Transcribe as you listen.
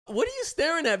What are you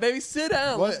staring at, baby? Sit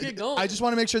down. Let's get going. I just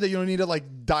want to make sure that you don't need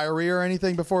diarrhea or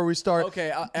anything before we start.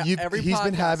 Okay, every he's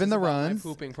been having the run. My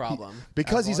pooping problem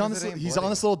because he's on this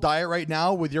little diet right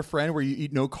now with your friend where you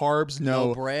eat no carbs,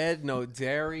 no bread, no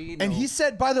dairy. And he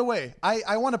said, by the way,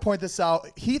 I want to point this out.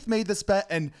 Heath made this bet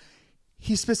and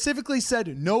he specifically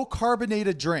said no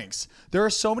carbonated drinks. There are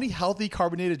so many healthy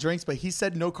carbonated drinks, but he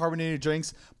said no carbonated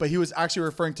drinks, but he was actually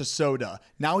referring to soda.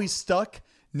 Now he's stuck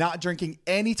not drinking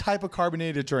any type of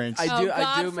carbonated drinks.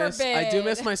 I do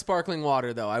miss my sparkling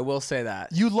water, though. I will say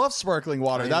that. You love sparkling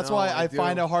water. That's why I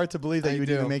find it hard to believe that you would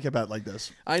even make a bet like this.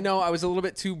 I know I was a little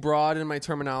bit too broad in my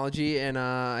terminology, and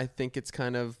I think it's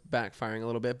kind of backfiring a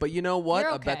little bit. But you know what?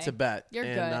 You're A bet's a bet. You're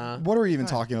good. What are we even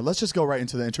talking about? Let's just go right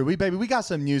into the intro. We got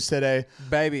some news today.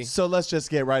 Baby. So let's just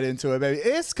get right into it, baby.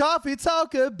 It's Coffee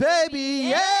Talker, baby.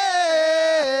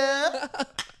 Yeah!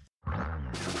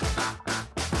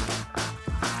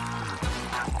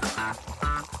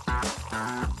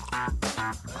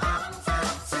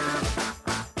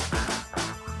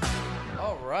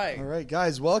 All right,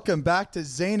 guys, welcome back to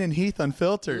Zane and Heath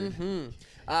Unfiltered.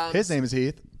 His name is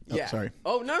Heath. Yeah. Oh, sorry.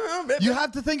 Oh, no. You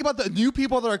have to think about the new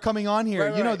people that are coming on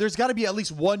here. Right. There's got to be at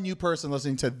least one new person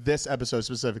listening to this episode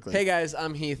specifically. Hey, guys,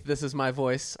 I'm Heath. This is my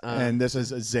voice. And this is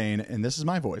Zane, and this is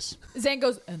my voice. Zane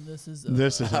goes, and this is...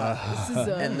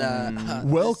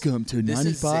 Welcome to this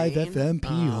 95 is FM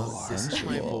PR. This is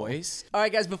my voice. All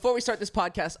right, guys, before we start this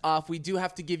podcast off, we do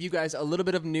have to give you guys a little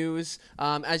bit of news.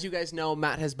 As you guys know,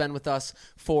 Matt has been with us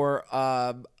for...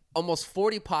 almost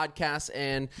 40 podcasts,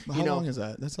 and how long is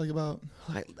that? That's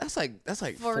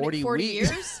like 40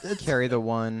 weeks. years. Carry the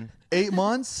one. 8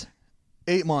 months.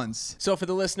 8 months. So for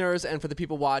the listeners and for the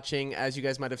people watching, as you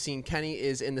guys might have seen, Kenny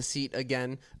is in the seat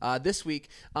again this week.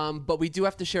 But we do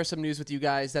have to share some news with you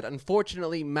guys that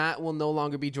unfortunately Matt will no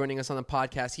longer be joining us on the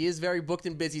podcast. He is very booked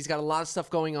and busy. He's got a lot of stuff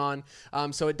going on.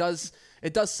 So it does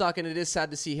suck, and it is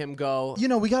sad to see him go.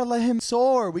 We got to let him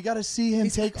soar. We got to see him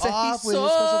take off with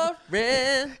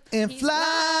soaring and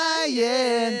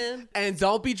flying. And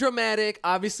don't be dramatic.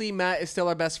 Obviously, Matt is still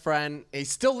our best friend. He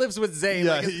still lives with Zane.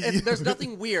 Yeah. There's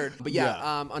nothing weird. But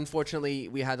unfortunately,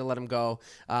 we had to let him go.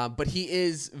 But he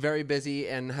is very busy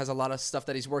and has a lot of stuff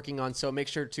that he's working on. So make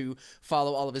sure to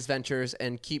follow all of his ventures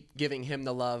and keep giving him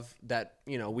the love that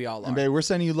we all are. And baby, we're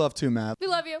sending you love too, Matt. We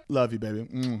love you. Love you,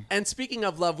 baby. And speaking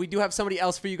of love, we do have somebody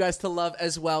else for you guys to love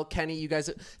as well. Kenny, you guys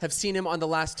have seen him on the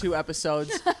last 2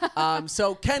 episodes.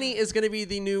 So Kenny is going to be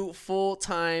the new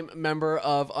full-time member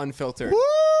of Unfiltered. Woo!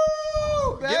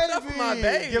 Give it up for my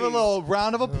baby. Give a little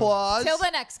round of applause. Till the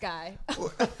next guy.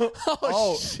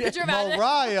 Oh, shit. Could you imagine?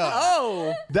 Mariah.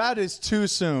 Oh. That is too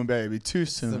soon, baby. Too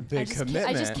soon. Big commitment.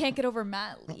 I just can't get over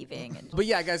Matt leaving. But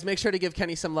yeah, guys, make sure to give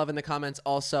Kenny some love in the comments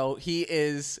also. He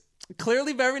is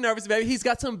clearly very nervous, baby. He's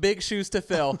got some big shoes to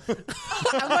fill.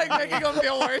 I'm like making him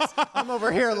feel worse. I'm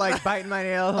over here like biting my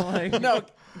nails. No,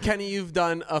 Kenny, you've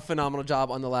done a phenomenal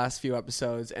job on the last few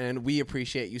episodes, and we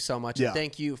appreciate you so much. Yeah. And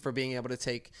thank you for being able to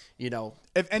take,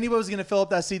 If anybody was going to fill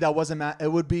up that seat that wasn't Matt,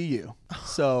 it would be you.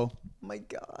 So... Oh my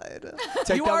God.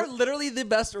 You are literally the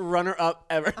best runner-up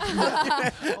ever.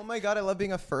 Oh my God, I love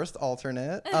being a first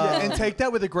alternate. and take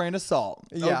that with a grain of salt.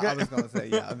 Yeah, Okay? I was going to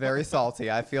say, very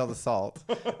salty. I feel the salt.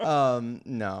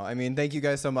 No, I mean, thank you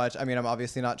guys so much. I mean, I'm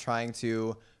obviously not trying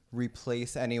to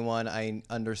replace anyone. I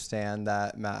understand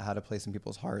that Matt had a place in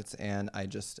people's hearts, and I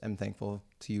just am thankful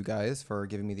to you guys for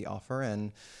giving me the offer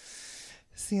and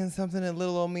seeing something in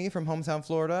little old me from hometown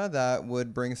Florida that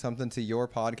would bring something to your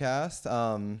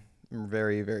podcast.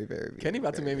 Very, very, very. Kenny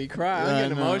about to make me cry. I'm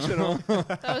getting emotional.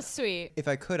 That was sweet. If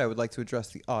I could, I would like to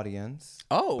address the audience.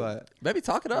 Oh, but baby,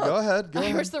 talk it up. Go ahead.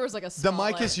 I wish there was like a The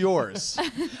mic is yours.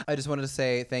 I just wanted to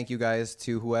say thank you guys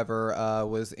to whoever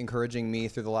was encouraging me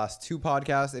through the last 2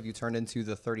 podcasts. If you turned into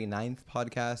the 39th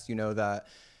podcast, you know that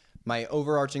my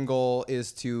overarching goal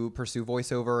is to pursue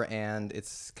voiceover, and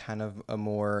it's kind of a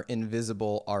more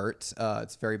invisible art.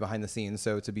 It's very behind the scenes.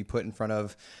 So to be put in front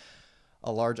of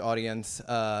a large audience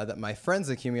that my friends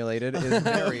accumulated is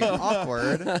very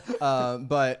awkward.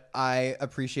 But I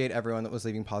appreciate everyone that was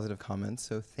leaving positive comments.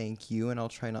 So thank you. And I'll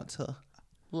try not to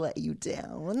let you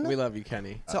down. We love you,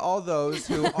 Kenny. To all those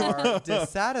who are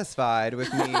dissatisfied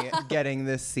with me getting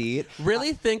this seat.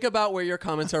 Really think about where your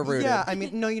comments are rooted. Yeah, I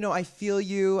mean, no, I feel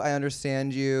you. I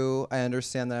understand you. I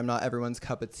understand that I'm not everyone's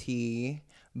cup of tea.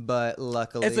 But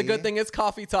luckily, it's a good thing it's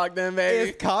coffee talk then, baby.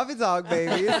 It's coffee talk,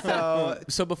 baby.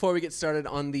 So before we get started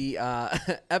on the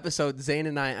episode, Zane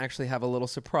and I actually have a little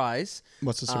surprise.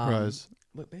 What's the surprise?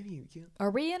 But baby,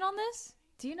 Are we in on this?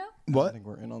 Do you know? I What? think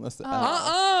we're in on this.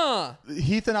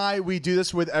 Heath and I, we do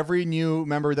this with every new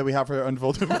member that we have for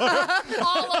Unfiltered. All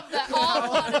of them.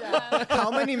 All of them. How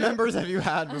many members have you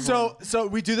had before? So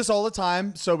we do this all the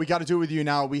time. So we got to do it with you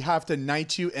now. We have to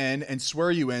knight you in and swear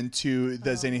you in to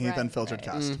the Zane and Heath right, Unfiltered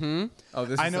right. cast. Oh,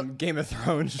 this I is know- some Game of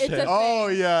Thrones It's shit. a- Oh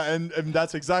yeah, and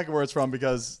that's exactly where it's from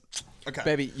because. Okay.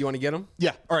 Baby, you want to get him?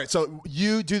 Yeah. All right. So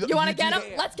you do the. You want to do get the-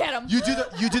 him? Let's get him.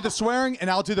 You do the swearing, and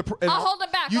I'll do the. I'll hold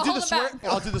him back. You I'll do hold the him swearing.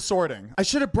 back. I'll do the sorting. I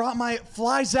should have brought my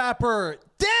fly zapper.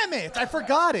 Damn it! I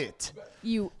forgot it.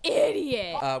 You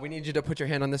idiot. We need you to put your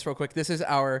hand on this real quick. This is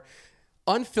our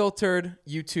Unfiltered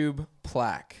YouTube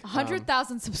plaque.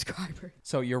 100,000 subscribers.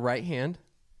 So your right hand,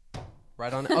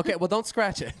 right on it. Okay, well, don't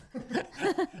scratch it.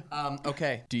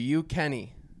 Okay. Do you,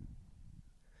 Kenny,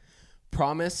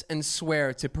 promise and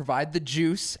swear to provide the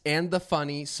juice and the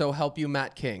funny, so help you,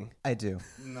 Matt King? I do.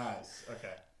 Nice.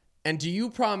 Okay. And do you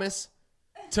promise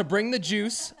to bring the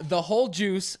juice, the whole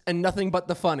juice, and nothing but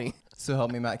the funny? So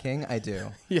help me, Matt King. I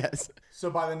do. Yes. So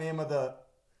by the name of the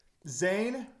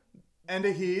Zane and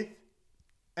a Heath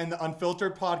and the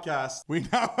Unfiltered podcast, we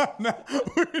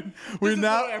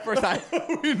now First time.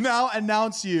 we now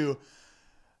announce you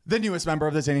the newest member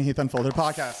of the Zane and Heath Unfiltered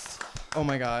podcast. Oh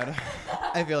my God.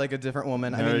 I feel like a different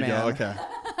woman. There I mean, you man. go. Okay.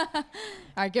 All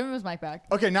right, give him his mic back.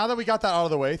 Okay. Now that we got that out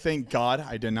of the way, thank God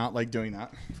I did not like doing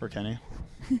that for Kenny.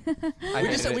 I We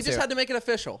hated it just too. had to make it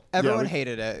official. Everyone we-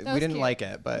 hated it. That We was didn't cute. like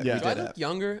it, but Yeah. we Do I did look it.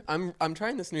 younger? I'm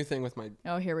trying this new thing with my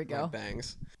Oh, here we go.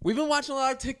 bangs. We've been watching a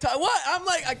lot of TikTok. What? I'm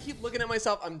like, I keep looking at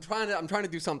myself. I'm trying to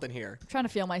do something here. I'm trying to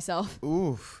feel myself.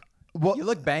 Oof. Well, You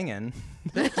look banging.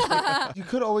 you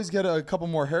could always get a couple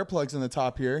more hair plugs in the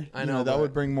top here. I You know, that but-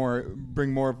 would bring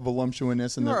more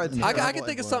voluptuousness in You are a the. in the- I Terrible could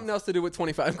think of influence. something else to do with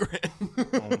 25 grand.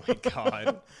 Oh my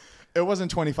God. It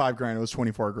wasn't 25 grand. It was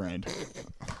 24 grand.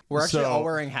 We're actually So- all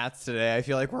wearing hats today. I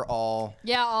feel like we're all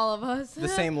Yeah, all of us. the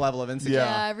same level of insecurity.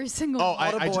 Yeah, every single Oh, one. I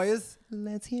All the just- boys.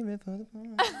 Let's hear it for the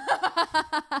boys.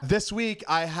 This week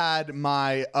I had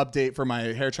my update for my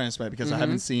hair transplant because I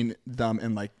haven't seen them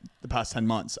in like the past 10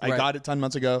 months. I Right. got it 10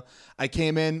 months ago. I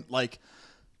came in like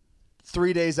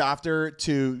 3 days after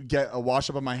to get a wash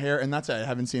up of my hair, and that's it. I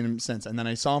haven't seen him since. And then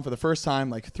I saw him for the first time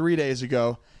like 3 days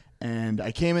ago. And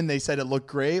I came in, they said it looked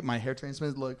great. My hair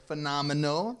transplant looked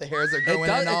phenomenal. The hairs are It going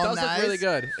does, in all look nice. really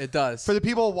good. It does. For the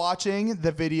people watching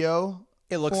the video,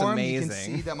 It looks You can amazing.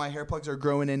 see that my hair plugs are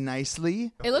growing in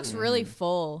nicely. It looks really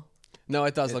full. No,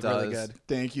 it does It look really does. good.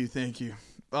 Thank you.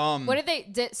 What did they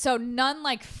did? So none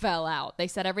like fell out. They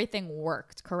said everything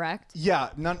worked, correct? Yeah,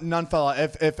 none fell out.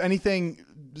 If anything,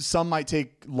 some might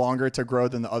take longer to grow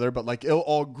than the other, but like it'll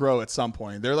all grow at some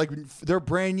point. They're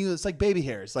brand new. It's like baby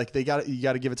hairs. Like you got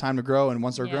to give it time to grow, and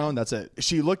once they're Yeah. grown, that's it.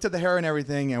 She looked at the hair and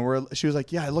everything, and she was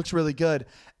like, "Yeah, it looks really good."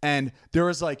 And there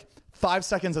was like 5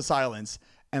 seconds of silence.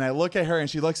 And I look at her and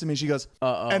she looks at me and she goes,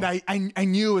 uh-oh. And I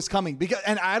knew it was coming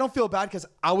and I don't feel bad because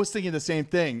I was thinking the same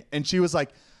thing. And she was like,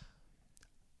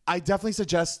 I definitely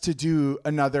suggest to do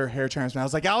another hair transplant. I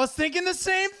was like, I was thinking the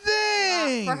same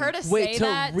thing. For her to Wait, say to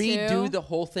that redo too, the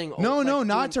whole thing? No, like, no,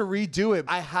 not doing- to redo it.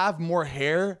 I have more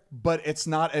hair, but it's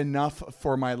not enough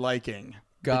for my liking.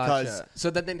 Gotcha. Because So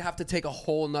then they'd have to take a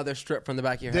whole nother strip from the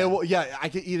back of your they head. will, yeah, I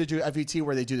could either do FET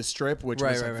where they do the strip, which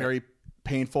Right, was right, right. very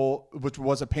painful, which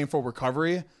was a painful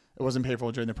recovery. It wasn't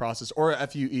painful during the process, or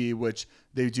FUE, which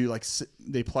they do like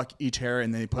they pluck each hair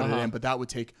and they put it in, but that would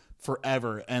take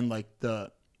forever. And like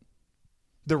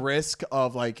the risk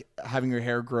of like having your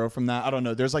hair grow from that, I don't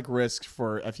know. There's like risk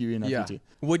for FUE and yeah. FET.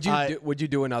 Would you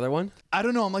do another one? I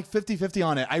don't know. I'm like 50-50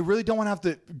 on it. I really don't want to have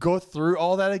to go through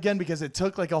all that again because it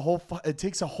took like it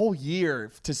takes a whole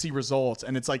year to see results.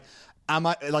 And it's like, am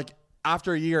I like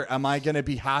after a year, am I going to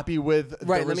be happy with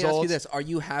Right. the Let me results? ask you this: are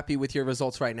you happy with your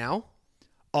results right now?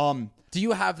 Do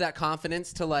you have that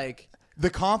confidence to like? The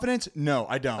confidence? No,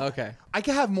 I don't. Okay. I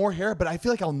can have more hair, but I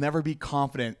feel like I'll never be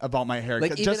confident about my hair.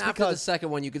 Like even just after the because second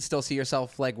one, you could still see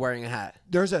yourself like wearing a hat.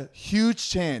 there's a huge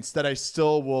chance that I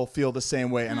still will feel the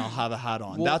same way and I'll have a hat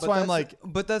on. That's why I'm like,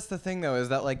 But that's the thing though, is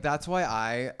that like that's why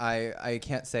I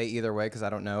can't say either way because I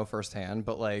don't know firsthand.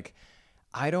 But like,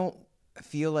 I don't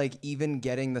feel like even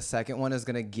getting the second one is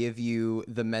gonna give you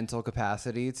the mental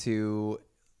capacity to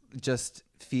just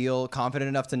feel confident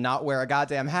enough to not wear a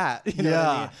goddamn hat. You know what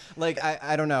I Yeah. mean? Like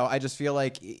I don't know. I just feel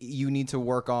like you need to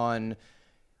work on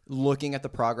looking at the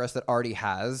progress that already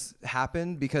has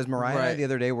happened because Mariah and I Right. the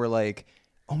other day were like,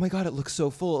 oh my God, it looks so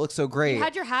full. It looks so great. you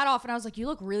had your hat off, and I was like, you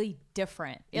look really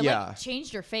different. It Yeah. like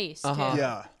changed your face Uh-huh. too.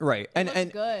 yeah. Right. And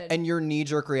looks good. and your knee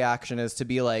jerk reaction is to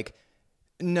be like,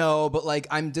 no, but like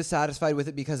I'm dissatisfied with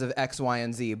it because of X, Y,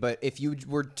 and Z. But if you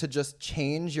were to just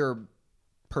change your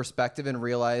perspective and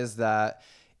realize that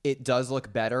it does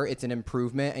look better. It's an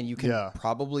improvement, and you can Yeah.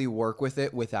 probably work with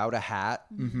it without a hat.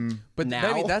 But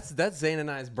now, baby, that's Zane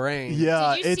and I's brain.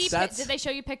 Yeah, Did you see? it's Did they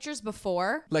show you pictures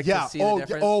before? Like yeah. to see the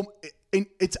difference.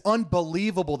 It's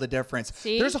unbelievable the difference.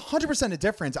 See? There's 100% a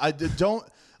difference.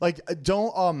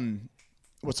 Don't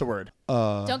what's the word?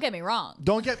 Don't get me wrong.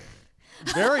 Don't get.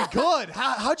 Very good.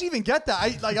 How'd you even get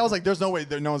that? I was like, there's no way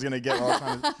that no one's gonna get what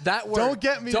I'm trying to. That word. Don't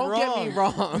get me Don't wrong. get me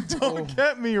wrong. Don't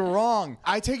get me wrong.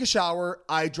 I take a shower.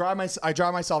 I dry myself. I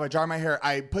dry my hair.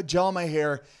 I put gel in my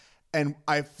hair, and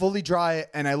I fully dry it.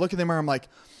 And I look in the mirror. I'm like,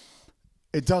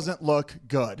 it doesn't look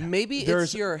good. Maybe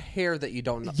it's your hair that you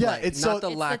don't Yeah, like, it's not so- the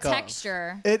It's lack the of.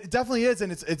 texture. It definitely is,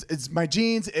 and it's my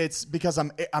genes. It's because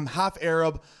I'm half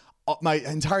Arab. My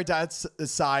entire dad's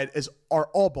side are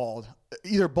all bald,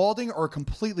 either balding or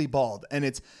completely bald, and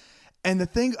the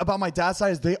thing about my dad's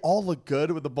side is they all look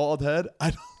good with a bald head.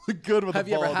 I don't look good with Have a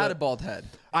you bald ever had head. a bald head?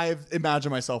 I've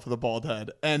imagined myself with a bald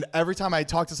head, and every time I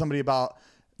talk to somebody about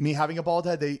me having a bald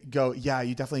head, they go, "Yeah,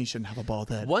 you definitely shouldn't have a bald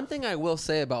head." One thing I will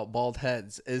say about bald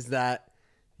heads is that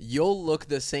you'll look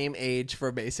the same age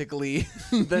for basically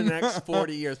the next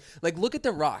 40 years. Like, look at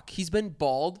The Rock. He's been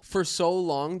bald for so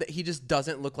long that he just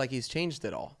doesn't look like he's changed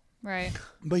at all. Right.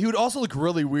 But he would also look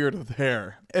really weird with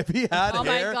hair if he had Oh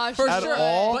my hair gosh, For at sure.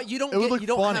 all. But you don't it would look you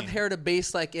don't funny. have hair to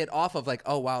base like it off of, like,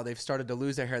 oh wow, they've started to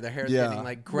lose their hair. Their hair's Yeah. getting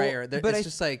like grayer. It's I-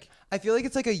 just like I feel like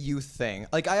it's like a youth thing.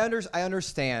 Like I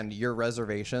understand your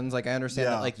reservations. Like I understand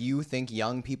Yeah. that like you think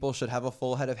young people should have a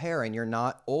full head of hair, and you're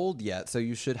not old yet, so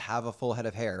you should have a full head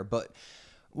of hair. But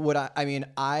what I mean,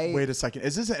 Wait a second.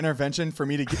 Is this an intervention for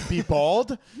me to be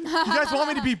bald? You guys want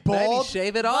me to be baby, bald?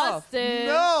 shave it off. Busted.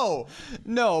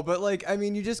 No. but like I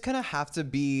mean, you just kind of have to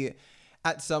be.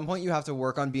 At some point, you have to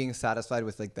work on being satisfied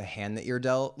with like the hand that you're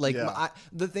dealt. Like Yeah.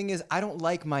 the thing is, I don't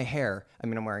like my hair. I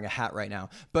mean, I'm wearing a hat right now,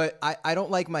 but I don't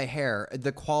like my hair.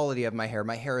 The quality of my hair.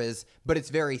 My hair is, but it's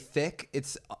very thick.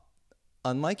 It's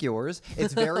unlike yours.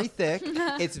 It's very thick.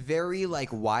 It's very like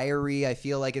wiry. I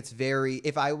feel like it's very.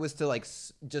 If I was to like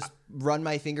just run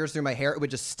my fingers through my hair, it would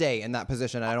just stay in that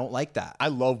position. I don't like that. I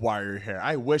love wiry hair.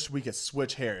 I wish we could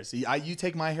switch hairs. You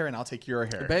take my hair and I'll take your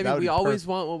hair. Baby, That would we be always perfect.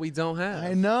 want what we don't have.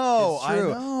 I know. It's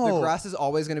true. I know. The grass is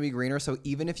always going to be greener. So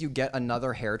even if you get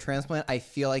another hair transplant, I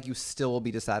feel like you still will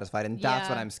be dissatisfied, and that's Yeah.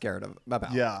 what I'm scared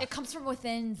about. Yeah. It comes from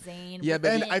within, Zane. Yeah, but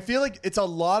And Within. I feel like it's a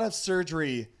lot of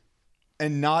surgery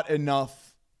and not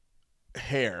enough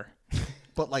hair.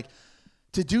 But like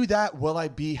to do that, will I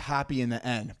be happy in the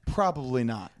end? Probably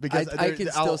not. Because I can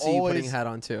I'll still see you putting always- a hat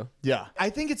on too. Yeah. I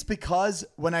think it's because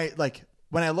when I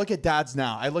look at dads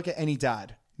now, I look at any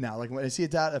dad now. Like when I see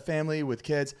a family with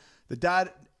kids, the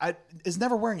dad is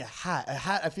never wearing a hat. A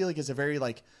hat I feel like is a very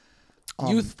like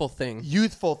Youthful thing.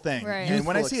 youthful thing. Right. And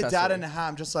when I Youthful see a dad accessory. in a hat,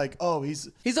 I'm just like, oh, he's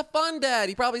He's a fun dad.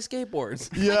 He probably skateboards.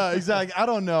 yeah, exactly. I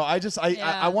don't know. I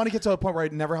Yeah. want to get to a point where I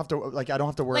never have to I don't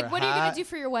have to wear Like, a what are you hat. gonna do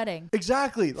for your wedding?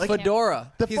 Exactly. Like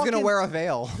Fedora. the He's going to fucking- wear a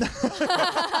veil.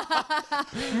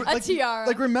 A tiara.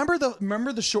 Like remember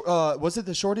the short was it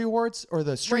the Shorty Awards or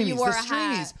the Streamies? you wore The a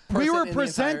hat. Streamies. We Person were in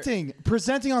the entire-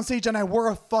 presenting on stage and I wore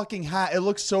a fucking hat. It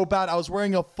looked so bad. I was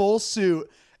wearing a full suit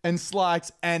and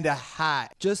slacks and a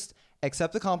hat. Just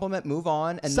accept the compliment, move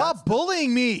on, and Stop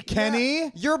bullying me,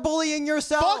 Kenny. You're bullying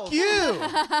yourself. Fuck you.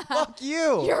 Fuck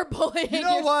you. You're bullying. You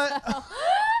know what?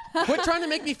 Quit trying to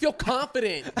make me feel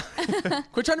confident.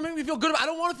 Quit trying to make me feel good. I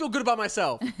don't want to feel good about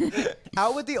myself.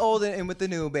 Out with the old and in with the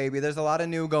new, baby. There's a lot of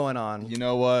new going on. You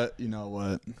know what? You know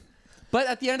what? But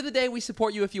at the end of the day, we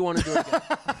support you if you want to do it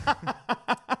again.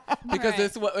 Because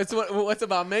Right. it's what's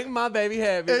about making my baby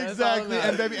happy. That's all that Exactly. And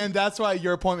matters. baby, and that's why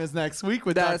your appointment is next week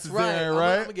with That's Dr. right. Zane, I'm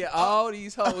right? gonna get all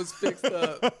these hoes fixed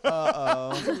up.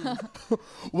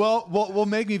 Well, what will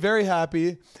make me very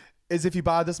happy is if you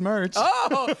buy this merch.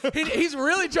 Oh, he's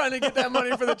really trying to get that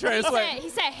money for the transplant. He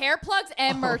said hair plugs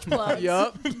and merch plugs.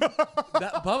 Yup.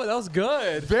 Bubba, that was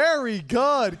good. Very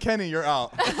good. Kenny, you're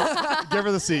out. Give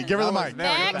her the seat. Give her the mic.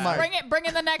 Next, Give her the mic. bring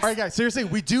in the next. All right, guys. Seriously,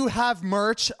 we do have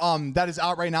merch that is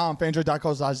out right now on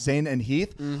fanjoy.co/Zane and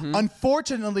Heath.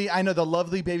 Unfortunately, I know the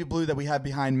lovely baby blue that we have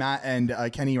behind Matt and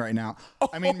Kenny right now.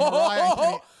 I mean, Mariah and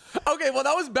Kenny. Okay, well,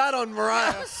 that was bad on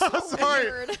Mariah. Sorry,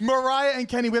 Weird. Mariah and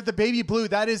Kenny. We have the baby blue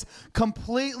that is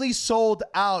completely sold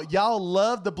out. Y'all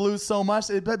love the blue so much,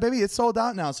 but baby, it's sold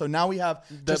out now. So now we have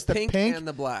just the pink pink and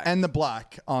the black. and the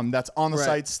black. That's on the Right.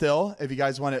 site still. If you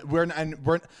guys want it, we're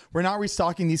not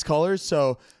restocking these colors.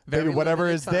 So Very Baby, whatever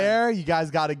limited is time. there, you guys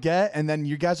got to get, and then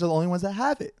you guys are the only ones that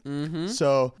have it.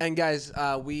 So And guys,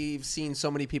 we've seen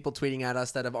so many people tweeting at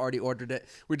us that have already ordered it.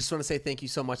 We just want to say thank you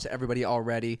so much to everybody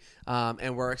already,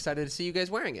 and we're excited to see you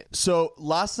guys wearing it. So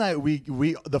last night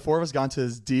we the four of us got into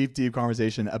this deep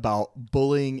conversation about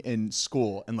bullying in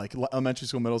school and like elementary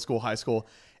school, middle school, high school.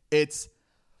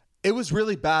 It was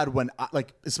really bad when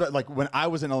when I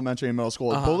was in elementary and middle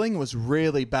school. Bullying was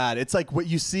really bad. It's like what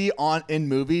you see in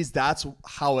movies. That's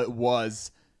how it was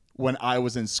when I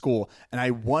was in school,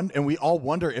 and we all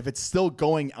wonder if it's still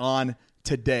going on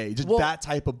today. Just that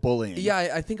type of bullying. Yeah,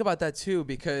 I think about that too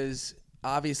because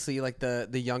obviously, like the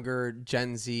younger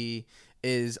Gen Z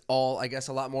is all, I guess,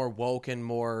 a lot more woke and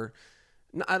more.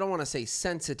 I don't want to say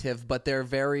sensitive, but they're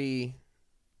very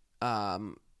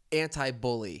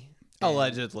anti-bully.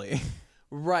 Allegedly.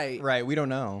 Right. Right. We don't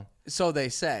know. So they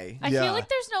say. I Yeah. feel like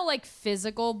there's no like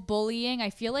physical bullying. I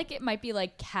feel like it might be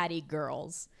like catty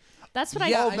girls. That's what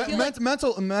Yeah, I I feel feel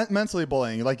like. Mentally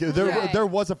bullying. Like Right. there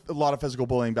was a lot of physical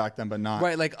bullying back then, but not.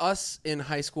 Right, like us in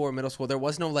high school or middle school, there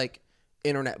was no like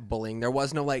internet bullying. There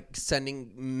was no like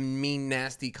sending mean,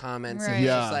 nasty comments. Right. And it's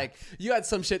Yeah. just like you had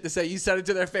some shit to say, you said it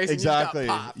to their face, Exactly. and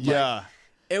you just got popped. Yeah.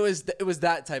 Like, it was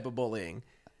that type of bullying.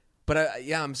 But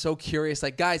I'm so curious.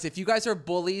 Like, guys, if you guys are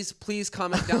bullies, please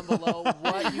comment down below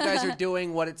what you guys are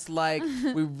doing, what it's like.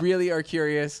 We really are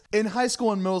curious. In high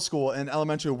school and middle school and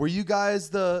elementary, were you guys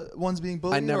the ones being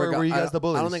bullied, or were you guys the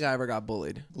bullies? I don't think I ever got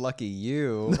bullied. Lucky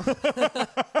you.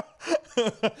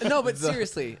 No, but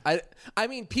seriously, I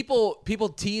mean, people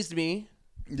teased me.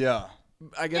 Yeah.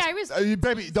 I guess. Yeah, I was.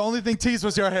 Baby, the only thing teased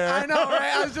was your hair. I know,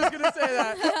 right? I was just gonna say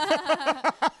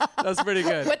that. That's pretty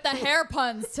good. With the hair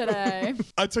puns today.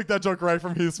 I took that joke right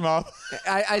from Heath's mouth.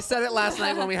 I said it last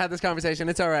night when we had this conversation.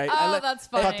 It's all right. Oh, that's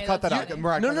funny. Cut that out. That's funny.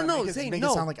 Mariah, No, cut no, that no, out. Make it- Zane, make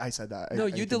no. it sound like I said that. No,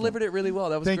 you delivered it really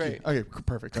well. That was Thank great. you. Okay,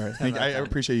 perfect. All right. Thank you. I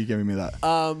appreciate you giving me that.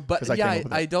 But 'Cause I yeah, came up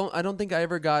with I that. don't think I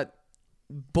ever got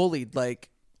bullied like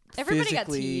Everybody got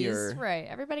physically teased, or. right?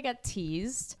 Everybody got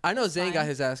teased. I know Zane got Fine.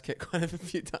 his ass kicked quite a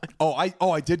few times.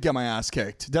 I did get my ass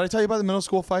kicked. Did I tell you about the middle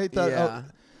school fight? That, Yeah.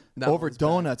 That over one's bad.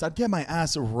 donuts. I'd get my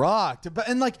ass rocked. But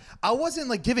like I wasn't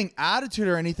like giving attitude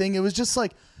or anything. It was just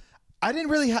like I didn't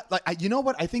really have like you know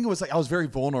what? I think it was like I was very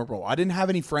vulnerable. I didn't have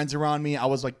any friends around me. I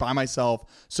was like by myself.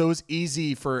 So it was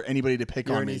easy for anybody to pick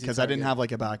You're on an me easy because I didn't target. have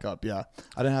like a backup. Yeah.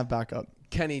 I didn't have backup.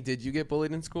 Kenny, did you get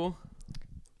bullied in school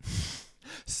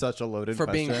Such a loaded for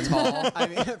question. being tall? I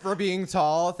mean, for being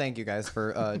tall. Thank you guys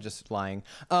for just lying.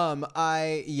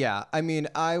 I mean,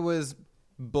 I was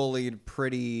bullied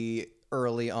pretty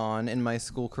early on in my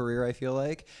school career. I feel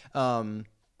like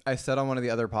I said on one of the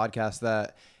other podcasts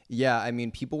that. Yeah, I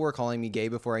mean, people were calling me gay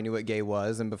before I knew what gay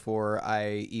was and before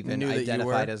I even Knew that you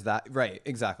identified were? as that. Right,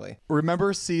 exactly.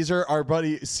 Remember Caesar, our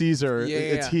buddy Caesar?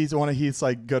 Yeah. He's one of Heath's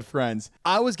like good friends.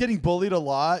 I was getting bullied a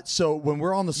lot. So when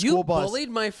we're on the school You bus, bullied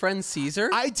my friend Caesar?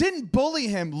 I didn't bully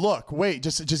him. Look, wait,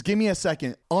 just give me a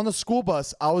second. On the school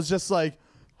bus, I was just like,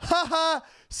 haha,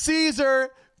 Caesar.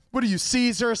 What are you,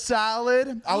 Caesar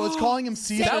salad? I was calling him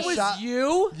Caesar that was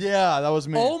you? Yeah, that was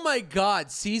me. Oh my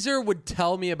God. Caesar would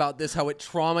tell me about this, how it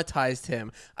traumatized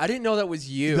him. I didn't know that was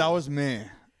you. That was me.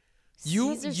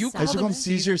 you Caesar you I used called to call him him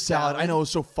Caesar salad. I know, it was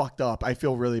so fucked up. I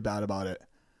feel really bad about it.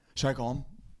 Should I call him?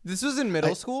 This was in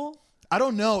middle school? I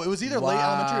don't know. It was either late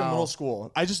elementary or Wow. middle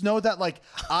school. I just know that like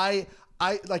I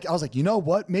was like, you know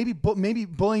what? Maybe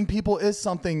bullying people is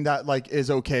something that like is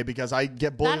okay because I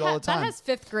get bullied all the time. That has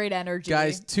fifth grade energy.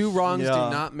 Guys, two wrongs Yeah. do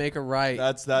not make a right.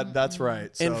 That's right.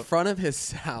 So in front of his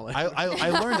salad. I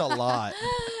learned a lot.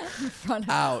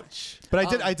 Ouch.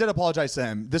 But I did apologize to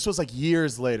him. This was like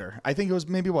years later. I think it was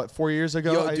maybe 4 years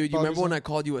ago. Yo, I dude, you remember apologized when to I him.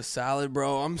 called you a salad,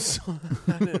 bro? I'm so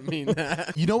I didn't mean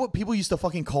that. You know what people used to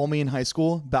fucking call me in high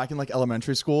school, back in like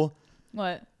elementary school?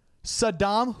 What?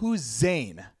 Saddam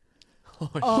Hussein.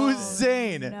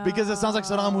 Hussein, because it sounds like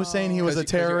Saddam Hussein. He was a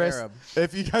 'Cause you're terrorist. Arab.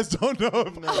 If you guys don't know,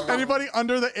 if anybody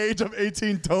under the age of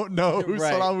 18 don't know who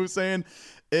Right. Saddam Hussein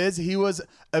is, he was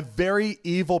a very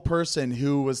evil person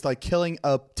who was like killing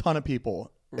a ton of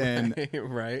people. And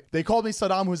right. they called me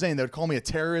Saddam Hussein. They would call me a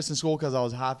terrorist in school because I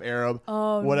was half Arab.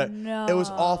 Oh, no! It was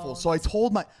awful. So I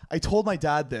told my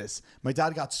dad this. My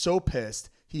dad got so pissed.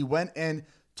 He went and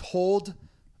told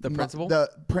The principal?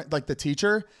 the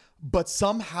teacher, but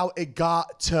somehow it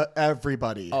got to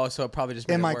everybody Oh, so it probably just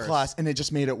made in it my worse. class, and it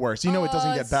just made it worse. You know, it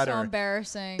doesn't get it's better. So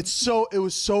embarrassing. It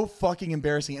was so fucking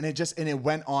embarrassing, and it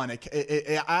went on.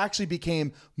 It actually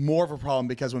became more of a problem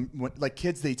because when like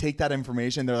kids, they take that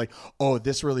information, they're like, oh,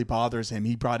 this really bothers him.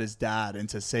 He brought his dad in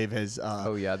to save his.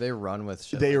 Oh yeah, they run with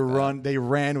shit. They like that.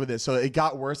 ran with it, so it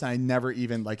got worse. And I never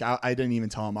even I didn't even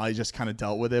tell him. I just kind of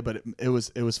dealt with it, but it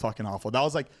was fucking awful. That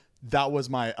was like That was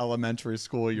my elementary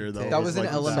school year, though. That was in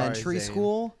like- elementary Zane.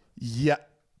 school. Yeah.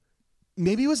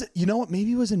 Maybe it was, you know what?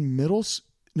 Maybe it was in middle.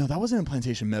 No, that wasn't in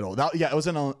Plantation Middle. It was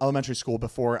in elementary school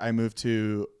before I moved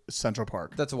to Central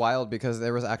Park. That's wild because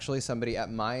there was actually somebody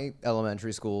at my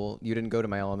elementary school. You didn't go to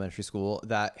my elementary school.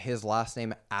 That his last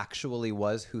name actually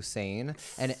was Hussein.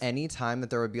 And any time that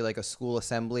there would be like a school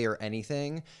assembly or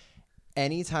anything,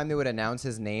 anytime they would announce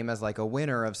his name as like a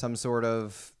winner of some sort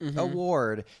of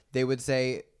award, they would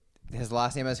say his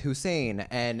last name as Hussein,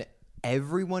 and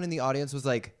everyone in the audience was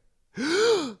like,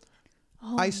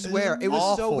 I swear, it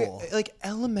was so awful. weird. Like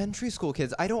elementary school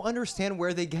kids, I don't understand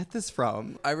where they get this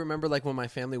from. I remember like when my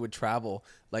family would travel,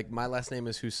 like my last name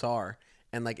is Hussar,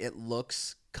 and like it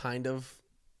looks kind of,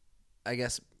 I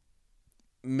guess,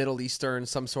 Middle Eastern,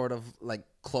 some sort of like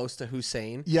close to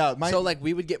Hussein. Yeah, so like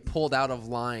we would get pulled out of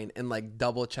line and like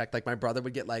double checked. Like my brother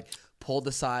would get like pulled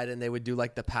aside and they would do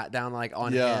like the pat down like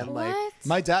on Yeah. him. Like What?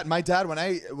 My dad, when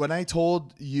I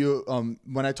told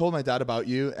my dad about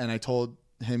you and I told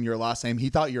him your last name, he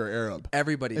thought you were Arab.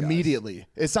 everybody does. Immediately.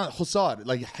 It's not Hussad,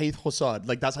 like Hayth Hussad.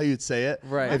 Like that's how you'd say it.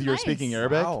 Right. If you were Nice. speaking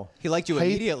Arabic. Wow. He liked you Hayth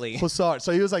immediately. Hussad.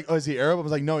 So he was like, oh, is he Arab? I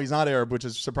was like, no, he's not Arab, which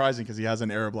is surprising because he has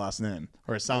an Arab last name.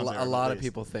 Or it A, sounds lo- Arab, a lot at of least.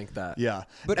 people think that. Yeah.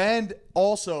 And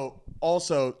also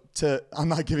to I'm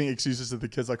not giving excuses to the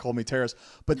kids that called me terrorist,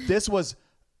 but this was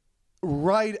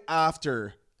right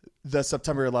after the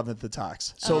September 11th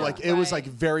attacks. So like it was like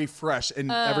right. very fresh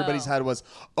and everybody's head was,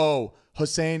 oh,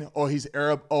 Hussein, oh, he's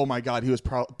Arab. Oh my God, he was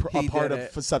a He part did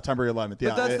of it. September 11th.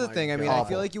 Yeah, But that's the thing. I mean, I awful.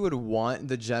 feel like you would want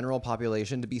the general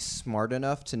population to be smart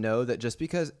enough to know that just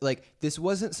because, like, this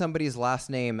wasn't somebody's last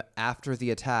name after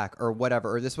the attack or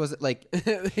whatever, or this wasn't like,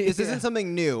 this isn't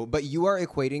something new, but you are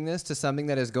equating this to something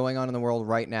that is going on in the world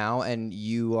right now, and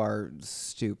you are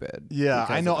stupid. Yeah,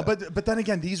 because I know, of it. but then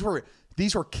again, these were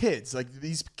kids. Like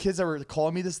these kids that were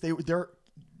calling me this,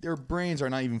 their brains are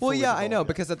not even. Well, fully yeah, I know, developed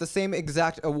yet. because at the same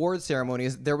exact award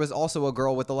ceremonies, there was also a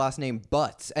girl with the last name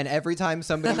Butts, and every time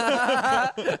somebody,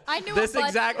 I knew This a butt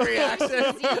exact was reaction.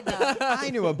 easy, though.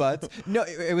 I knew a Butts. No,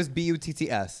 it was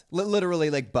Butts, literally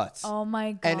like Butts. Oh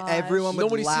my god. And everyone would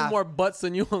Nobody's seen laugh. more butts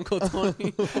than you, Uncle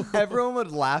Tony. Everyone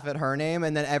would laugh at her name,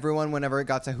 and then everyone, whenever it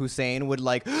got to Hussein, would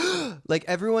like, like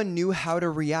everyone knew how to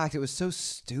react. It was so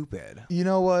stupid. You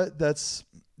know what?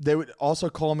 They would also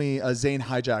call me a Zane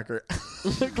Hijacker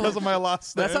because of my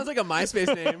last name. That sounds like a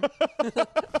MySpace name.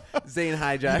 Zane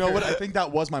Hijacker. You know what? I think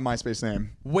that was my MySpace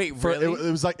name. Wait, For really?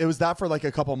 it was that for like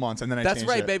a couple months, and then I That's changed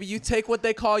right, it. baby. You take what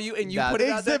they call you and you put it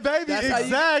out there. Baby, That's how you-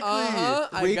 exactly.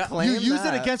 I We got- claim You use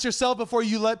that. it against yourself before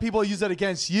you let people use it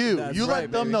against you. That's You right,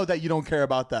 let them baby. know that you don't care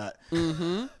about that.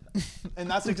 Mm-hmm. And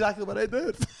that's exactly what I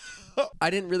did. I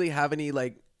didn't really have any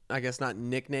like, I guess not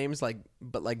nicknames, like,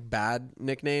 but like bad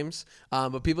nicknames.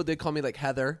 But people did call me like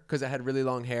Heather because I had really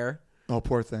long hair. Oh,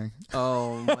 poor thing.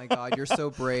 Oh my God, you're so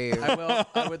brave.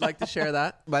 I would like to share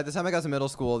that. By the time I got to middle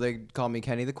school, they called me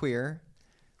Kenny the Queer,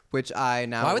 which I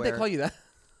now. Why would they wear- call you that?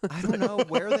 I don't know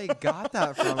where they got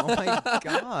that from. Oh my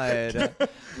God,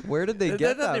 where did they That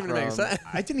get doesn't that even from? make sense.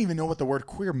 I didn't even know what the word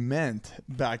queer meant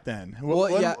back then.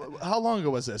 Well, yeah. How long ago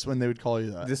was this when they would call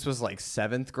you that? This was like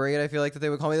 7th grade. I feel like that they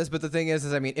would call me this. But the thing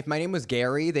is I mean, if my name was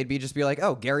Gary, they'd just be like,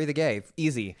 "Oh, Gary the Gay,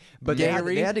 easy." But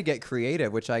Gary? they had to get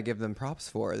creative, which I give them props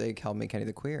for. They called me Kenny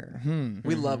the Queer.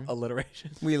 We love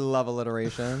alliteration. We love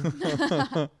alliteration.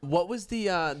 What was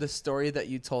the story that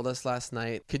you told us last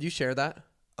night? Could you share that?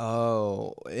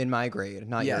 Oh, in my grade,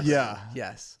 not Yes. yours. Yeah.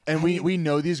 Yes. And we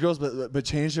know these girls, but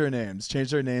change their names. Change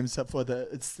their names for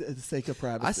the sake of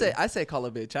privacy. I say call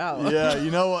a bitch out. Yeah, you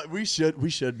know what? We should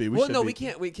be. Well, should no, be.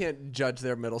 we can't judge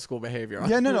their middle school behavior.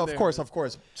 Yeah, no, of course.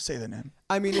 Say the name.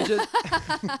 I mean, it just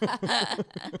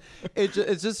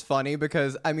it's just funny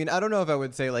because I mean, I don't know if I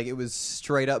would say like it was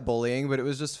straight up bullying, but it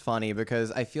was just funny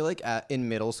because I feel like in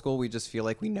middle school we just feel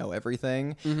like we know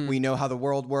everything. We know how the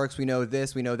world works. We know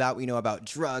this. We know that. We know about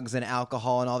drugs and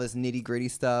alcohol and all this nitty gritty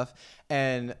stuff.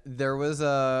 And there was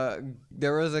a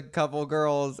couple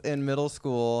girls in middle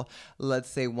school. Let's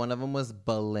say one of them was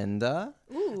Belinda.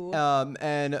 Ooh.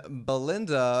 And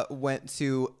Belinda went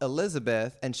to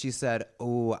Elizabeth and she said,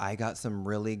 "Oh, I got some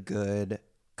really good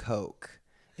Coke.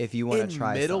 If you want In to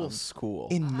try middle some." school.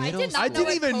 In I middle did not I know didn't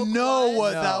what even Coke know was.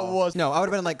 what that was. No, I would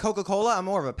have been like Coca-Cola. I'm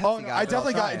more of a Pepsi Oh, guy. I but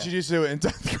definitely I'll try got it. introduced to it in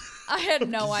 10th grade. I had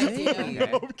no idea.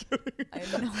 Okay. I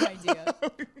had no idea.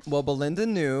 Well, Belinda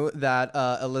knew that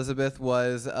Elizabeth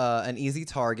was an easy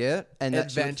target and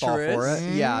that she would fall for Adventurous.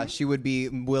 it. Yeah, she would be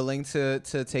willing to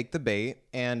take the bait.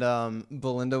 And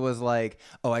Belinda was like,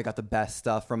 "Oh, I got the best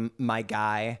stuff from my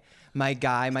guy, my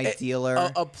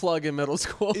dealer." A plug in middle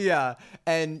school. Yeah.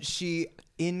 And she,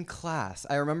 in class,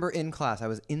 I remember in class, I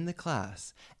was in the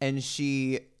class, and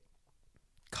she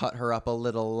cut her up a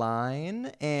little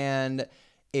line, and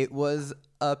it was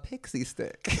a pixie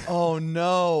stick. Oh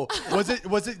no! Was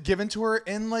it given to her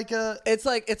in like a? It's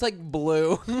like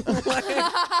blue.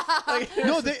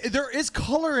 No, there is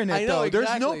color in it I know, though.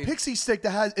 There's no exactly. pixie stick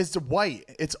that has it's white.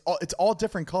 It's all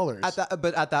different colors.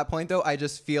 But at that point, though, I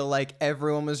just feel like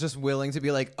everyone was just willing to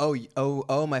be like,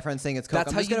 oh, my friend's saying it's Coke. That's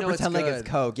I'm how just you gonna know it's pretend like it's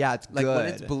good. Coke. Yeah, it's Like good. when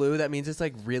it's blue, that means it's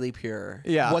like really pure.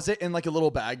 Yeah. Was it in like a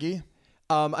little baggie?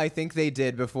 I think they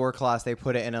did before class. They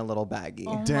put it in a little baggie.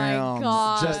 Oh Damn, my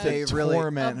God. just to They really-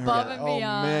 torment her. Above and Oh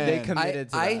beyond. man, They committed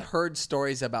to I that. heard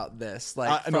stories about this.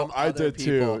 Like no, from I other did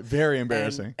people. too. Very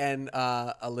embarrassing. And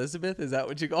Elizabeth, is that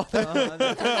what you call her?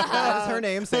 That is her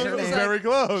name. Say her She was name. like- Very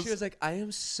close. She was like, I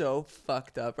am so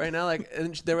fucked up right now. Like,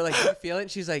 and they were like, do you feel it?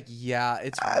 And she's like, yeah,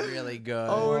 it's really good.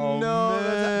 Oh no,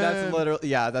 man. that's literally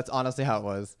that's honestly how it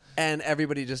was. And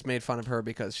everybody just made fun of her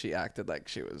because she acted like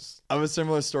she was. I have a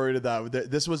similar story to that.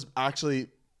 This was actually,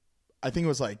 I think it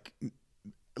was like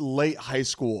late high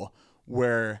school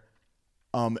where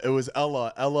it was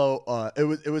Ella,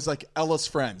 it was like Ella's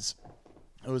friends.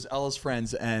 It was Ella's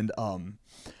friends, and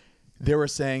they were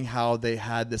saying how they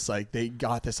had this like they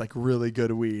got this like really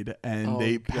good weed, and Oh,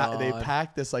 they God.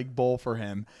 packed this like bowl for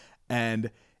him, and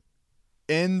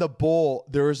in the bowl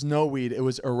there was no weed. It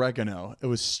was oregano. It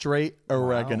was straight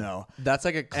oregano. That's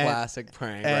like a classic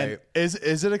prank, And right? is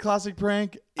it a classic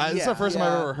prank? This is the Yeah. first time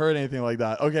I've Yeah. ever heard anything like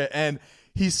that. Okay, and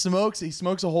he smokes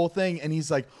a whole thing, and he's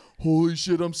like, "Holy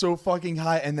shit, I'm so fucking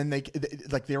high!" And then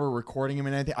they were recording him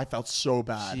and anything. I felt so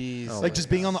bad. Jeez. Oh like my just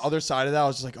being on the other side of that, I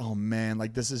was just like, "Oh man,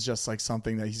 like this is just like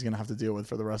something that he's gonna have to deal with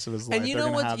for the rest of his life." And you They're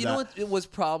know gonna what? have You know that. what? It was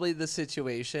probably the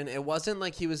situation. It wasn't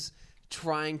like he was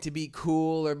trying to be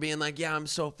cool or being like, "Yeah, I'm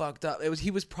so fucked up." It was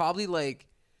he was probably like,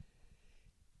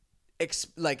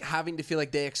 like having to feel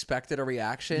like they expected a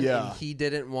reaction, Yeah. and he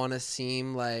didn't want to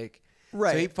seem like.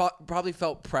 Right. So he probably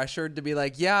felt pressured to be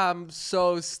like, "Yeah, I'm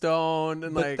so stoned,"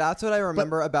 and But like that's what I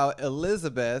remember about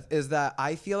Elizabeth is that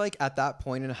I feel like at that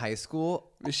point in high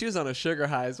school, she was on a sugar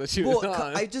high, is what she was well,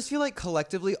 on. I just feel like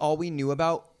collectively all we knew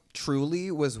about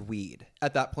truly was weed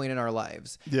at that point in our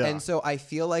lives. Yeah. And so I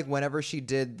feel like whenever she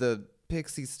did the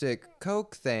pixie stick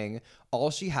Coke thing,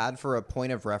 all she had for a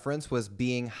point of reference was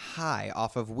being high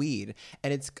off of weed.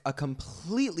 And it's a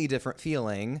completely different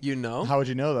feeling. you know, How would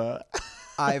you know that?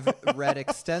 I've read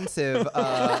extensive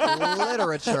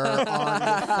literature on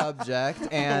the subject,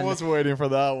 I and was waiting for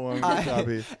that one. Good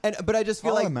copy. but I just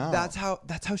feel Call like him out. that's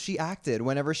how she acted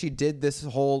whenever she did this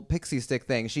whole pixie stick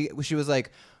thing. She was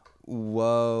like,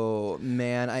 "Whoa,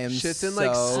 man, I am shit's in so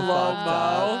like slow fucked mo.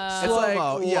 up." It's like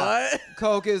Slow-mo, what? yeah.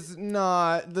 Coke is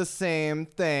not the same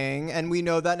thing, and we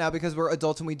know that now because we're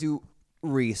adults and we do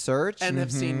research. And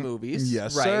have seen movies.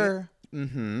 Yes, Right. sir.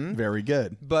 Mm-hmm. Very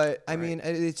good. But I mean,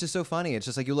 it's just so funny. It's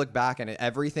just like you look back and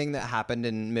everything that happened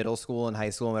in middle school and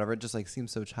high school and whatever, it just like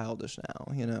seems so childish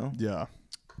now, you know? Yeah.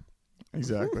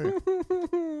 Exactly.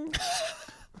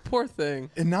 Poor thing.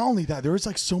 And not only that, there was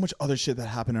like so much other shit that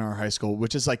happened in our high school,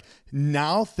 which is like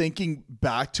now thinking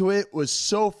back to it was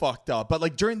so fucked up. But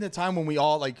like during the time when we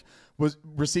all like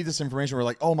received this information, we're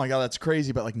like, oh my God, that's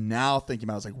crazy. But like now thinking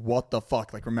about it, it's like, what the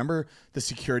fuck? Like remember the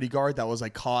security guard that was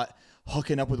like caught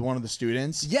hooking up with one of the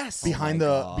students? Yes. Behind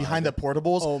behind the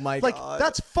portables. Oh my like, God.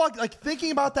 that's fuck. Like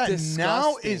thinking about that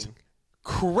now is Disgusting.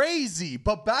 crazy.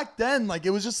 But back then, like it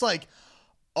was just like,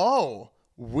 oh,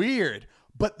 weird.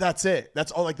 But that's it.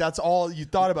 That's all. Like that's all you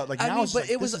thought about. Like now, I mean, it's but like,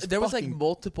 it this was is there was like fucking-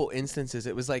 multiple instances.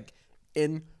 It was like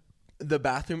in the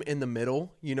bathroom in the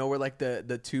middle, you know, where like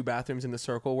the two bathrooms in the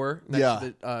circle were next Yeah.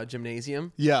 to the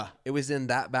gymnasium. Yeah. It was in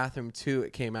that bathroom too.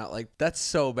 It came out like that's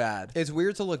so bad. It's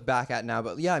weird to look back at now,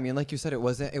 but yeah, I mean, like you said, it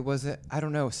wasn't, I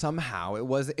don't know, somehow it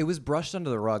was brushed under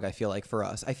the rug, I feel like, for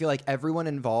us. I feel like everyone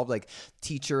involved, like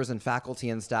teachers and faculty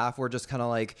and staff, were just kind of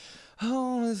like,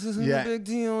 oh, this isn't a big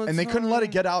deal. And they couldn't let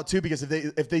it get out too, because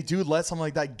if they do let something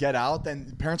like that get out,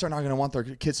 then parents are not going to want their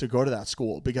kids to go to that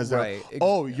school because they're Right.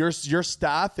 oh, your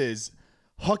staff is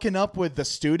hooking up with the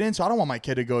students. So I don't want my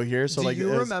kid to go here. So Do like, you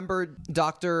remember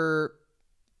Dr.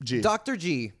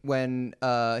 G when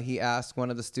he asked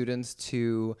one of the students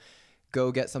to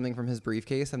go get something from his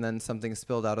briefcase and then something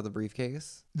spilled out of the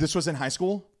briefcase? This was in high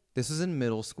school. This was in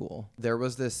middle school. There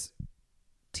was this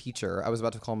teacher. I was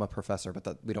about to call him a professor,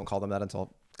 but we don't call them that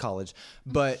until college.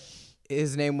 But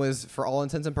his name was, for all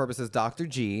intents and purposes, Dr.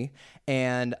 G.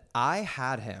 And I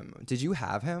had him. Did you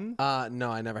have him?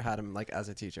 No, I never had him like as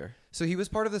a teacher. So he was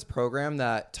part of this program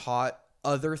that taught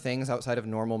other things outside of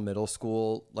normal middle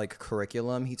school like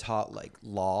curriculum. He taught like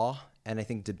law and I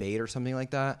think debate or something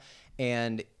like that.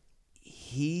 And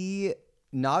he,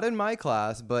 not in my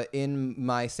class, but in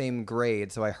my same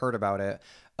grade, so I heard about it,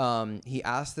 he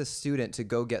asked this student to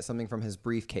go get something from his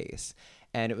briefcase.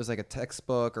 And it was like a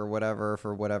textbook or whatever,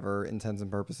 for whatever intents and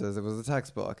purposes. It was a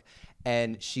textbook.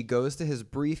 And she goes to his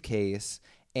briefcase,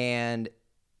 and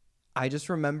I just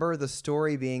remember the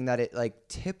story being that it like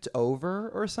tipped over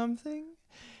or something.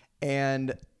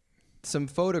 And some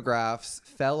photographs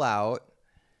fell out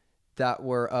that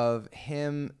were of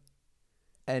him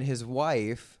and his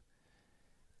wife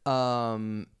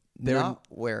not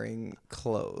wearing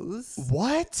clothes.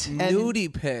 What?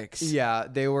 Nudie pics. Yeah,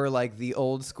 they were like the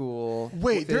old school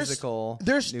physical.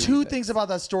 There's nudie two pics. things about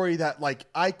that story that like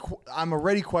I'm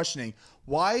already questioning.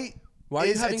 Why are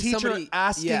you is a having teacher somebody-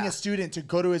 asking Yeah. a student to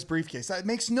go to his briefcase? That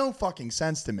makes no fucking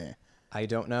sense to me. I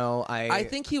don't know. I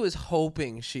think he was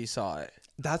hoping she saw it.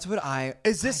 That's what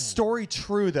Is this story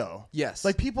true though? Yes.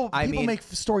 Like people mean, make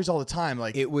stories all the time.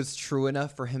 Like, it was true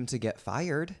enough for him to get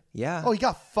fired. Yeah. oh, he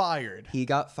got fired. He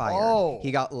got fired. Oh.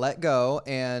 He got let go,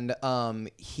 and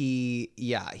he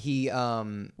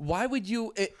Why would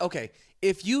you? Okay,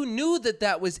 if you knew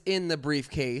that was in the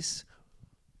briefcase,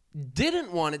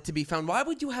 didn't want it to be found, why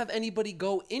would you have anybody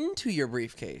go into your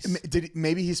briefcase?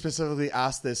 Maybe he specifically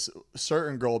asked this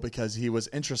certain girl because he was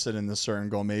interested in this certain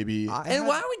girl. Maybe. And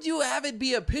why would you have it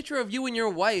be a picture of you and your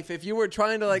wife if you were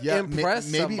trying to like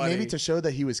impress maybe somebody? maybe to show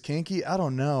that he was kinky. I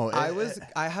don't know.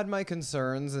 I had my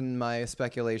concerns and my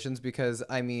speculations because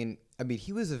I mean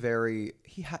he was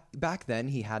back then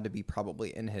he had to be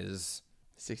probably in his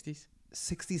 60s.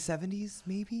 60s, 70s,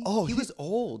 maybe. Oh, he was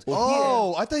old.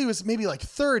 I thought he was maybe like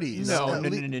 30s.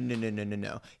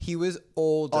 No. He was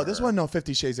older. Oh, this wasn't no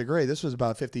 50 Shades of Grey. This was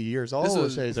about 50 years old.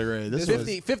 was- Shades of Grey. This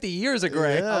 50 years of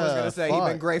gray. Yeah. I was gonna say he'd fuck.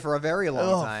 been gray for a very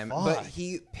long Oh, time, fuck. but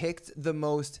he picked the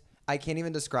most. I can't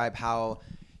even describe how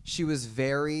she was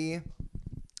very.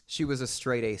 She was a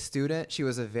straight A student. She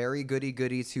was a very goody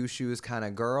two shoes kind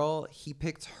of girl. He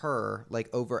picked her like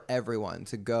over everyone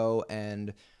to go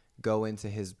into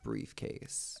his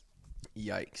briefcase.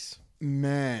 Yikes.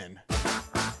 Man.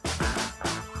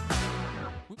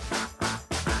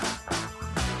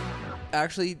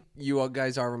 Actually, you all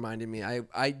guys are reminding me.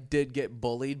 I did get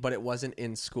bullied, but it wasn't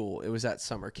in school. It was at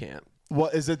summer camp.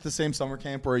 What is it? The same summer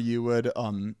camp where you would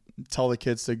tell the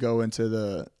kids to go into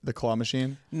the claw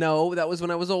machine? No, that was when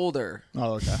I was older.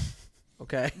 Oh, okay.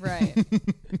 Okay. Right.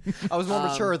 I was more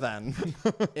mature then.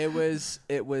 It was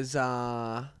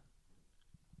 8th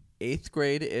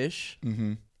grade ish,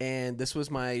 and this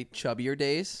was my chubbier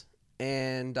days,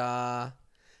 and I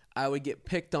would get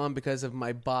picked on because of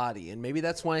my body, and maybe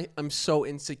that's why I'm so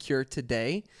insecure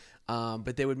today.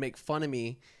 But they would make fun of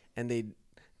me, and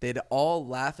they'd all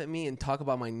laugh at me and talk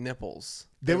about my nipples.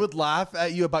 They would laugh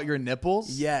at you about your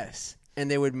nipples? Yes, and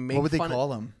they would make. What would they fun call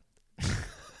them?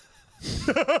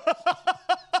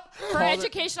 For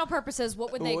educational purposes,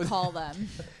 what would they call them?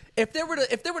 If they were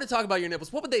to talk about your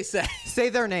nipples, what would they say? Say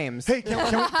their names. Hey,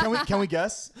 can we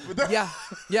guess? yeah,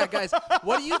 guys.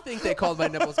 What do you think they called my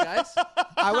nipples, guys?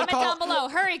 I would Comment down below.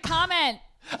 Hurry, comment.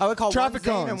 I would call Traffic one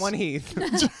Zane and cones. one Heath.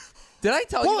 Did I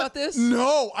tell you about this?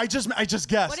 No, I just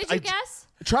guessed. What did you guess?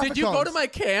 Traffic Did you go cones. to my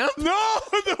camp? No,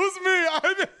 that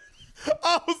was me.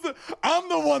 I'm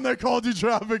the one that called you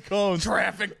traffic cones.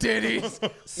 Traffic titties.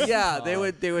 Yeah, they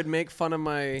would make fun of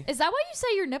my. Is that why you say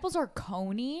your nipples are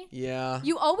coney? Yeah.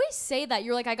 You always say that.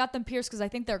 You're like, I got them pierced because I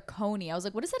think they're coney. I was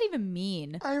like, what does that even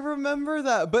mean? I remember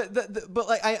that, but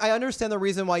like I understand the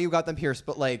reason why you got them pierced,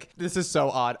 but like this is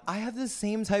so odd. I have the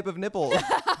same type of nipple.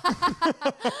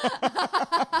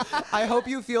 I hope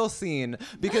you feel seen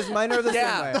because mine are the same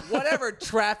Yeah, way. whatever.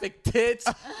 Traffic tits,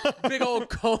 big old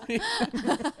coney.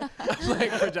 I'm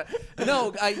like,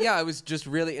 no, I was just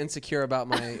really insecure about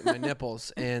my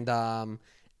nipples, and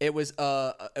it was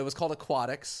called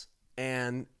aquatics,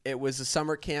 and it was a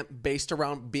summer camp based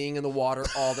around being in the water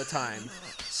all the time.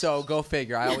 So go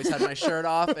figure. I always had my shirt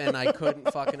off, and I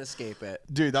couldn't fucking escape it.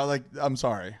 Dude, I'm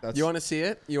sorry. You want to see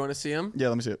it? You want to see him? Yeah,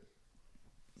 let me see it.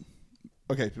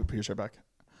 Okay, put your shirt back.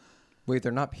 Wait,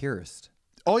 they're not pierced.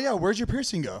 Oh yeah, where'd your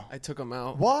piercing go? I took them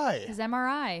out. Why? His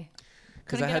MRI.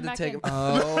 Because I had to take them.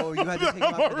 Oh, you had to take them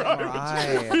out for the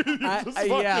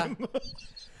MRI. Yeah.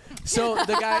 So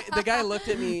the guy looked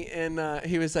at me and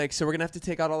he was like, "So we're gonna have to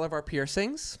take out all of our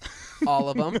piercings, all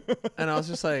of them." And I was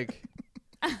just like,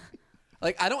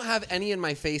 I don't have any in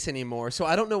my face anymore, so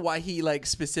I don't know why he like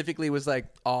specifically was like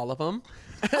all of them.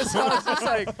 So I was just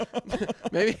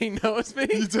like, maybe he knows me.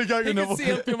 You take out your He nipple. can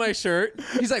see him through my shirt.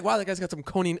 He's like, wow, that guy's got some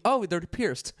coney. Oh, they're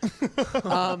pierced.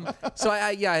 So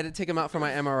I had to take him out for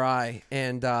my MRI,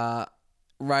 and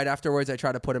right afterwards, I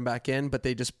tried to put them back in, but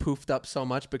they just poofed up so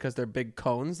much because they're big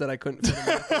cones that I couldn't put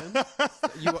them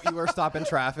back in. You were stopping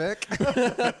traffic.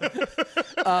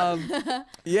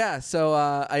 Yeah, so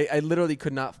I literally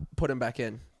could not put them back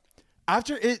in.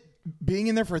 After it being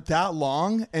in there for that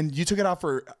long, and you took it out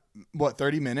for what,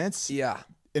 30 minutes? Yeah.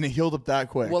 And it healed up that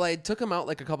quick. Well, I took them out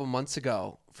like a couple months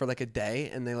ago for like a day,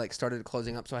 and they like started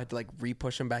closing up, so I had to like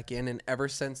re-push them back in. And ever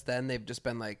since then, they've just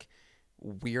been like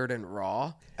weird and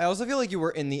raw. I also feel like you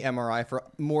were in the MRI for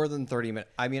more than 30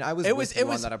 minutes. I mean, I was with you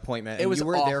on that appointment. It And was you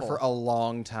were there awful. for a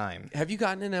long time. Have you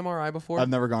gotten an MRI before? I've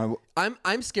never gone.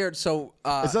 I'm scared. So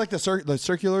Is it like the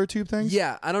circular tube things?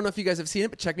 yeah, I don't know if you guys have seen it,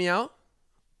 but check me out.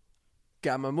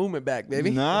 Got my movement back,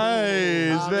 baby.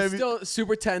 Nice, It's baby. still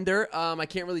super tender. I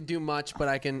can't really do much, but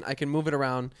I can move it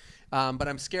around. But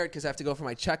I'm scared because I have to go for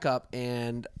my checkup,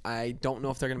 and I don't know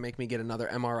if they're gonna make me get another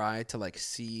MRI to like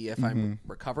see if I'm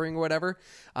recovering or whatever.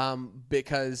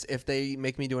 Because if they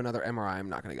make me do another MRI, I'm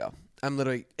not gonna go.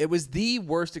 It was the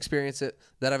worst experience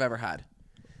that I've ever had.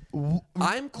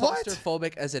 I'm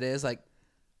claustrophobic as it is. Like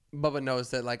Bubba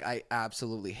knows that like I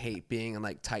absolutely hate being in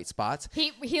like tight spots.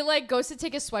 He like goes to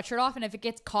take his sweatshirt off, and if it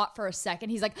gets caught for a second,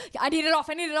 he's like, I need it off.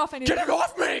 I need it off. I need Get it it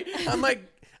off me! I'm like,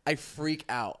 I freak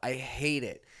out. I hate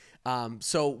it.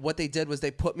 So what they did was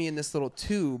they put me in this little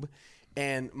tube,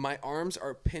 and my arms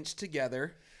are pinched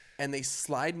together, and they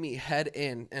slide me head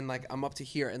in, and like I'm up to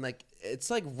here, and like it's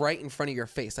like right in front of your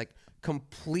face, like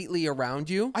completely around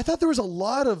you. I thought there was a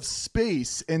lot of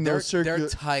space in those circular. They're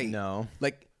tight. No.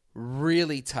 Like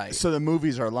really tight. So the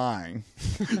movies are lying.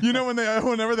 You know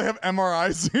whenever they have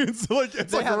MRI scenes, like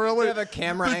it's like really They have a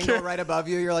camera angle right above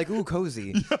you. You're like, ooh,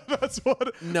 cozy. That's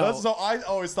what. No. That's so I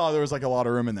always thought there was like a lot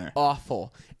of room in there.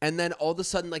 Awful. And then all of a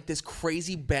sudden, like this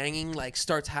crazy banging like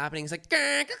starts happening. It's like,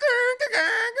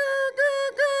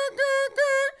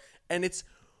 and it's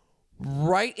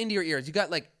right into your ears. You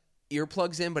got like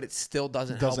earplugs in, but it still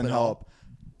doesn't help at all.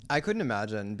 I couldn't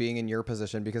imagine being in your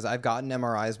position because I've gotten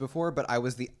MRIs before, but I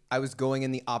was going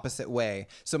in the opposite way.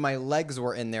 So my legs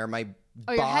were in there, my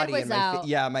Oh, your head body was and my out.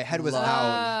 yeah, my head was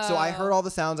out. So I heard all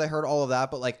the sounds, I heard all of that,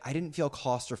 but like I didn't feel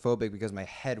claustrophobic because my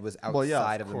head was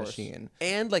outside of the course. machine.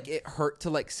 And like it hurt to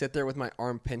like sit there with my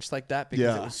arm pinched like that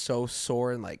because it was so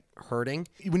sore and like hurting.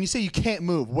 When you say you can't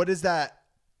move, what is that?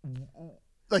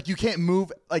 Like you can't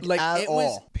move like at it all.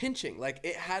 was pinching. Like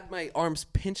it had my arms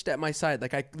pinched at my side.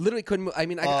 Like I literally couldn't move. I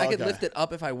mean, I could okay. lift it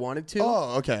up if I wanted to.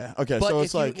 Oh, okay. Okay. But So if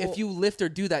it's like if you lift or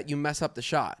do that, you mess up the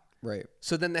shot. Right.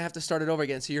 So then they have to start it over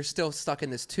again. So you're still stuck in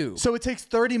this tube. so it takes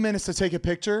 30 minutes to take a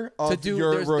picture of to do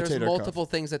your there's rotator multiple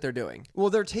things that they're doing.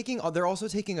 Well, they're also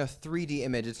taking a 3D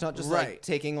image. It's not just like Right.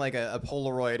 taking like a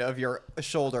Polaroid of your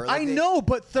shoulder. cuff. Like I know,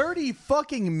 but 30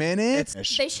 fucking minutes. They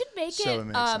should make So it it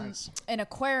makes sense. an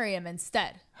aquarium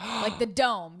instead, like the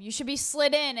dome. You should be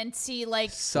slid in and see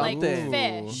like Something.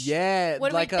 fish. Yeah. What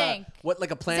do like we think? Like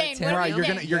a Zane, planetarium? what do Right, you you're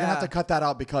think? gonna you're gonna have Yeah. to cut that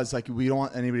out because like we don't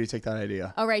want anybody to take that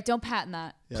idea. All right, don't patent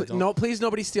that. Yeah, don't- No, please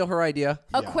nobody steal her idea.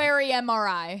 Aquarium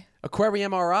MRI.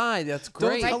 Aquarium MRI. That's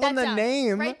great. Tell Write them that the down.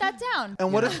 name. Write that down.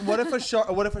 And what if a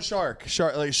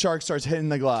shark starts hitting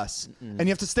the glass and you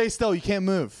have to stay still, you can't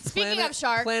move. Speaking of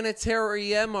shark, Planetary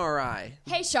MRI.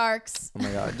 hey sharks. oh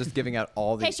my god, just giving out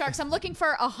all the. Hey sharks, I'm looking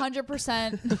for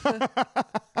 100%.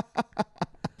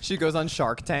 She goes on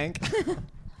Shark Tank.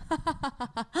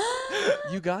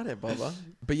 You got it, Bubba.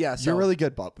 But yeah, so You're really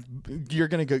good, Bub. You're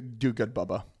gonna do good,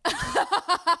 Bubba.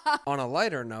 on a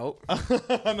lighter note,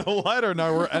 On a lighter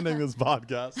note, we're ending this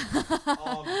podcast.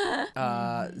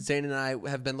 Zane and I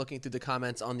have been looking through the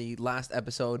comments on the last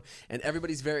episode, and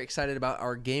everybody's very excited about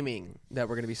our gaming that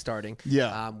we're going to be starting.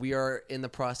 Yeah. We are in the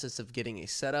process of getting a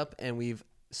setup, and we've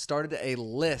started a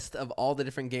list of all the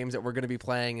different games that we're going to be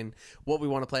playing and what we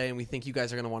want to play, and we think you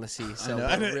guys are going to want to see. So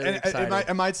we're really excited.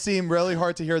 It might seem really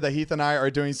hard to hear that Heath and I are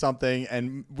doing something,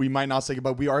 and we might not say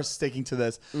goodbye. We are sticking to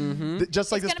this,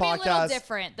 just like It's this gonna be a little podcast.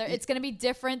 different. It's gonna be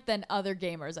different than other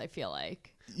gamers. I feel like.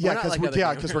 Yeah, We're not because like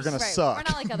other because we're gonna Right, suck. we're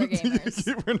not like other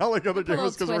gamers. We're not like other Put a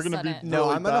little gamers because we're twist gonna on be it. No,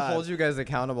 really I'm gonna bad. hold you guys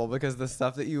accountable because the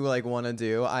stuff that you like want to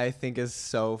do, I think is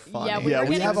so funny. Yeah, Yeah, we're we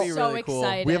getting have a- so really cool.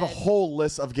 excited. We have a whole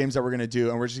list of games that we're gonna do,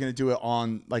 and we're just gonna do it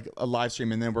on like a live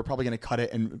stream, and then we're probably gonna cut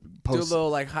it and Do a post little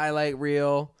like highlight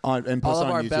reel, on and all post of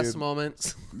on our YouTube. best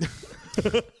moments.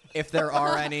 If there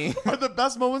are any. Are the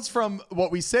best moments from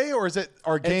what we say, or is it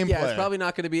our gameplay? Yeah, it's probably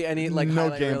not going to be any like No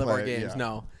highlight reel of our gameplay, games. yeah.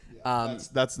 No.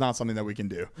 That's not something that we can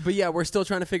do. But yeah, we're still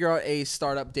trying to figure out a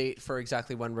startup date for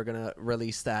exactly when we're gonna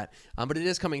release that. But it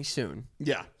is coming soon.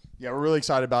 Yeah. Yeah, we're really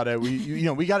excited about it.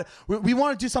 We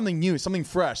want to do something new, something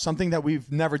fresh, something that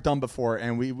we've never done before,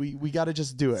 and we got to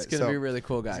just do it. It's gonna be really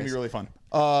cool, guys. It's gonna be really fun.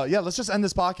 Let's just end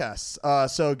this podcast.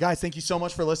 So, guys, thank you so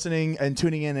much for listening and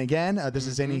tuning in again. This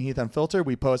is Zane and Heath Unfiltered.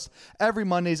 We post every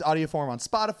Monday's audio form on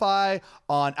Spotify,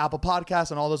 on Apple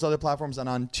Podcasts, and all those other platforms. And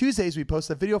on Tuesdays, we post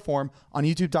the video form on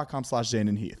youtube.com/Zane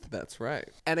and Heath. That's right.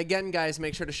 And again, guys,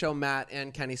 make sure to show Matt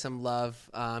and Kenny some love.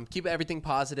 Keep everything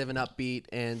positive and upbeat.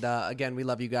 And again, we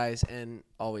love you guys. And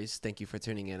always thank you for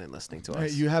tuning in and listening to us. All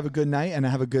right, you have a good night, and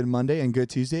have a good Monday and good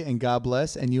Tuesday, and God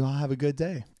bless, and you all have a good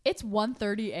day. It's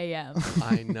 1:30 a.m.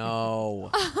 I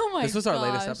know. Oh my god. This was our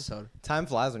latest episode. Time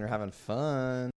flies when you're having fun.